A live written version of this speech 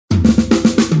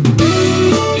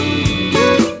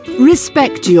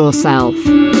Respect yourself.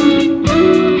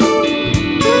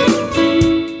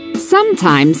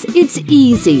 Sometimes it's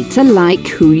easy to like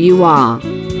who you are.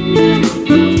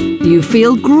 You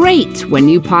feel great when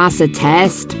you pass a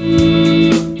test,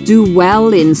 do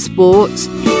well in sports,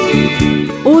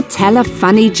 or tell a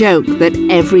funny joke that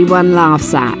everyone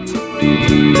laughs at.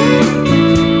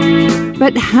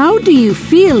 But how do you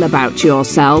feel about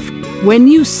yourself when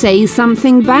you say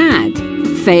something bad,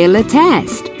 fail a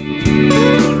test,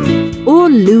 or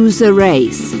lose a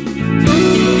race?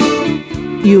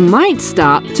 You might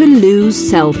start to lose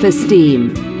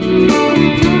self-esteem.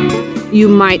 You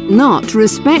might not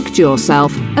respect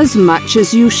yourself as much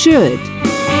as you should.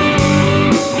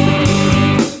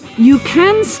 You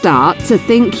can start to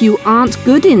think you aren't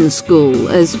good in school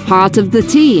as part of the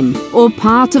team or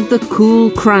part of the cool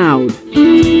crowd.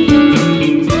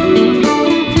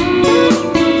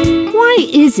 Why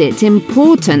is it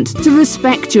important to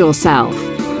respect yourself?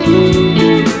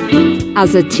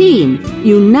 As a teen,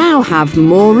 you now have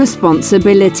more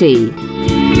responsibility.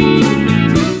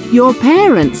 Your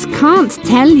parents can't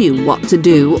tell you what to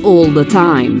do all the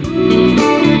time.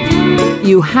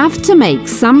 You have to make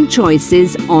some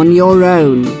choices on your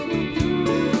own.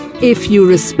 If you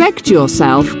respect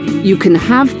yourself, you can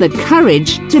have the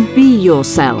courage to be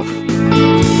yourself.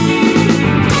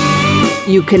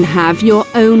 You can have your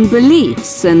own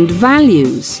beliefs and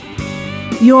values.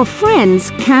 Your friends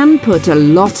can put a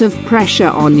lot of pressure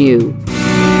on you.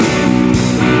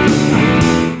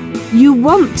 You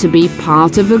want to be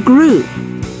part of a group.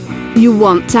 You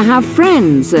want to have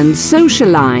friends and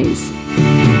socialize.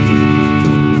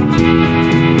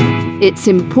 It's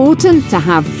important to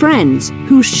have friends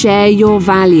who share your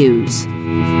values.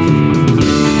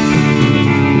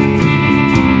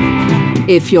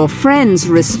 If your friends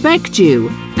respect you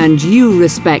and you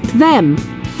respect them,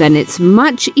 then it's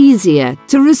much easier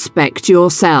to respect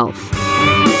yourself.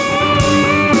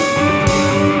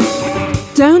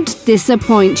 Don't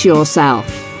disappoint yourself.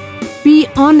 Be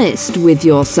honest with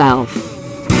yourself.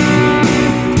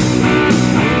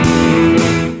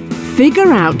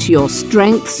 Figure out your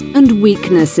strengths and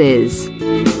weaknesses.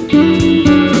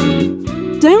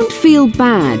 Don't feel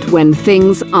bad when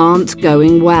things aren't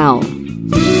going well.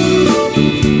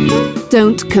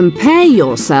 Don't compare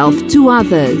yourself to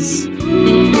others.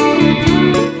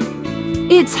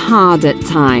 It's hard at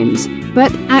times,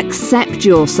 but accept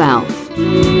yourself.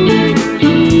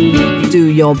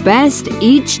 Do your best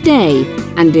each day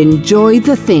and enjoy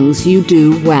the things you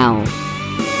do well.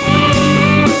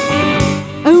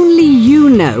 Only you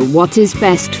know what is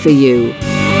best for you.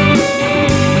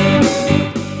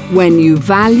 When you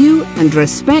value and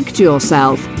respect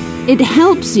yourself, it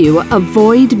helps you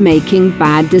avoid making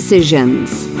bad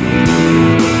decisions.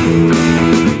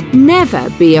 Never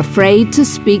be afraid to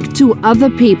speak to other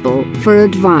people for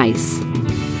advice.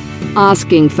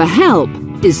 Asking for help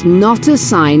is not a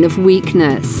sign of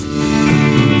weakness.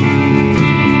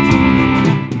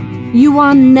 You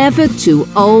are never too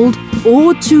old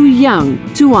or too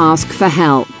young to ask for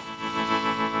help.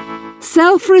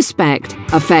 Self-respect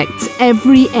affects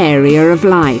every area of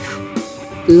life.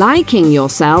 Liking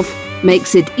yourself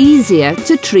makes it easier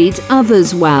to treat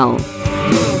others well.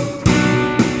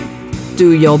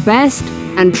 Do your best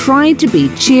and try to be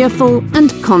cheerful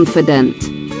and confident.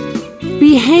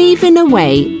 Behave in a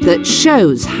way that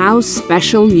shows how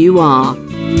special you are.